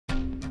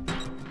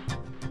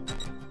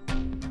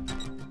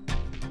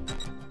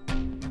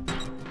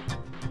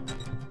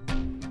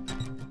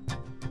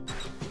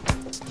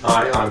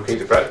Hi, I'm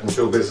Peter Pratt from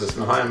Tool Business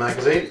and Hire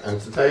magazine,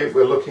 and today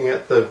we're looking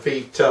at the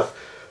V-Tuf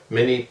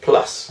Mini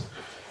Plus.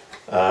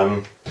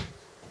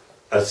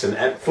 It's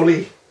a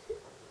fully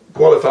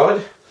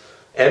qualified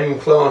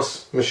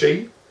M-class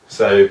machine,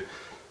 so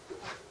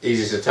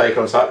easy to take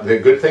on site, a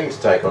good thing to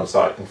take on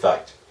site in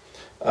fact.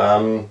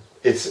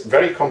 It's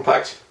very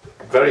compact,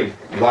 very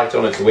light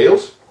on its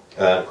wheels,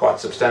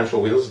 quite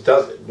substantial wheels. It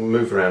does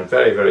move around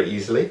very, very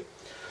easily.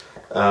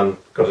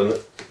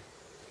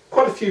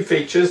 Quite a few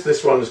features.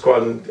 This one is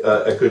quite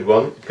a good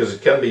one because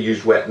it can be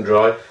used wet and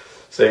dry.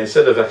 So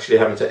instead of actually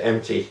having to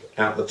empty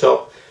out the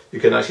top, you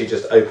can actually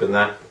just open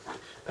that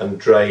and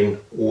drain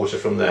water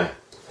from there.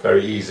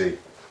 Very easy.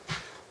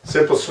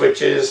 Simple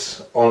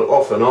switches on,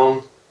 off and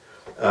on.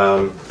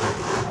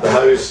 The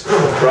hose,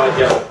 bright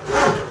yellow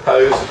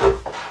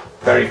hose,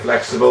 very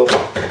flexible.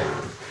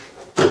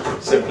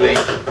 Simply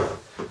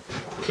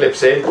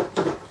clips in,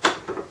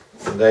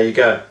 and there you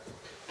go.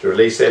 To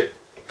release it,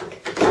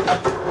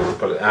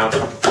 pull it out.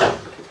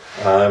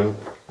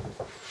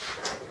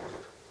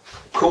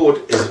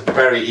 Cord is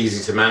very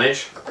easy to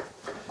manage.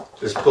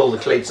 Just pull the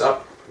cleats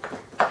up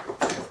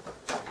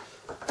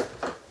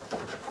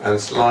and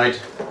slide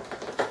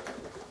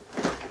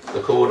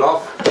the cord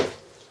off.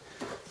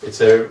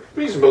 It's a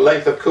reasonable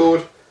length of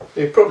cord.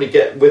 You probably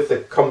get with the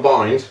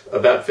combined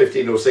about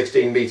 15 or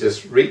 16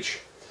 meters reach.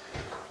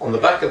 On the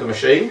back of the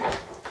machine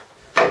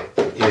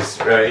is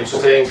very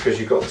interesting because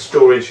you've got the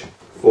storage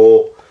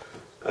for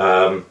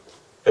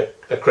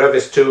a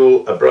crevice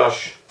tool, a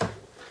brush,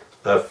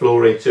 a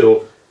flooring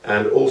tool,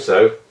 and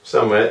also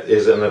somewhere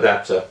is an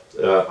adapter.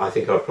 I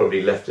think I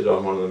probably left it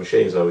on one of the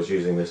machines I was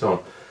using this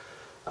on.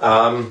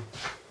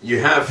 You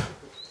have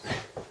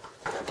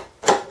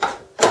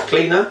a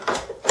cleaner.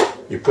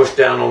 You push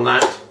down on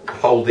that,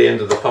 hold the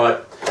end of the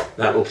pipe,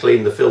 that will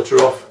clean the filter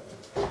off.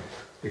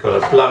 You've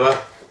got a blower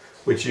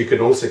which you can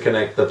also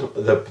connect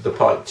the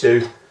pipe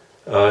to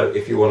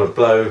if you want to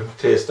blow,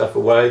 clear stuff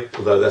away,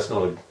 although that's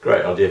not a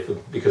great idea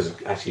because it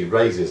actually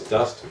raises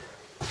dust.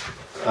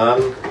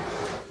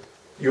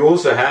 You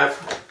also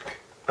have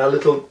a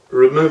little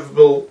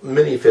removable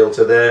mini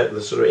filter there,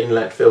 the sort of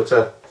inlet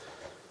filter,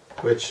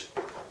 which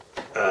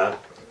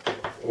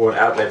or an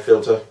outlet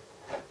filter,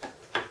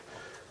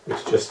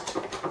 which just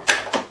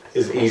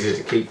is easy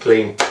to keep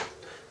clean,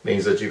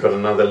 means that you've got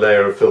another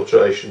layer of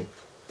filtration.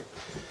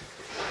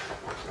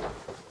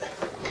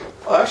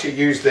 I actually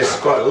use this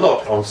quite a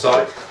lot on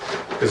site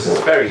because it's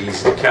very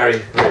easy to carry,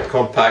 very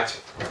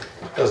compact,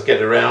 does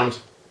get around,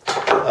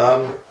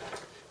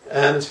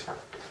 and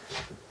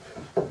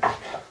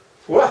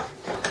well,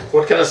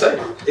 what can I say?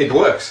 It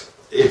works.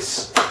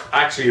 It's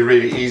actually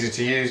really easy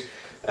to use,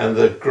 and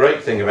the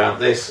great thing about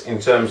this in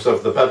terms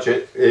of the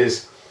budget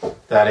is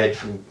that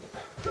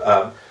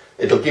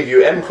it'll give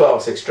you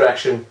M-class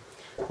extraction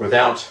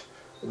without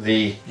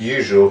the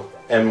usual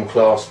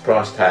M-class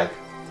price tag.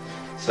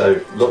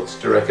 So lots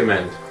to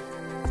recommend.